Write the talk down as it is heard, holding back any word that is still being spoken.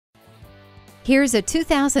Here's a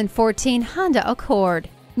 2014 Honda Accord.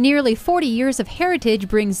 Nearly 40 years of heritage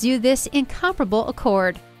brings you this incomparable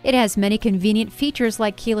Accord. It has many convenient features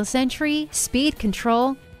like keyless entry, speed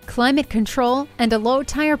control, climate control, and a low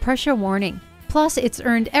tire pressure warning. Plus, it's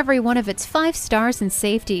earned every one of its 5 stars in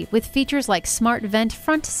safety with features like smart vent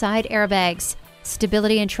front side airbags,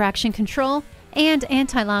 stability and traction control, and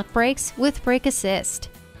anti-lock brakes with brake assist.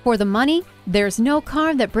 For the money, there's no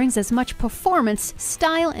car that brings as much performance,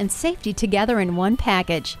 style, and safety together in one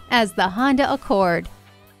package as the Honda Accord.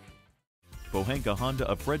 Pohanka Honda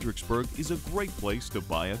of Fredericksburg is a great place to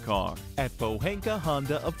buy a car at Pohanka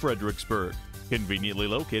Honda of Fredericksburg, conveniently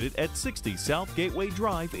located at 60 South Gateway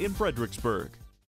Drive in Fredericksburg.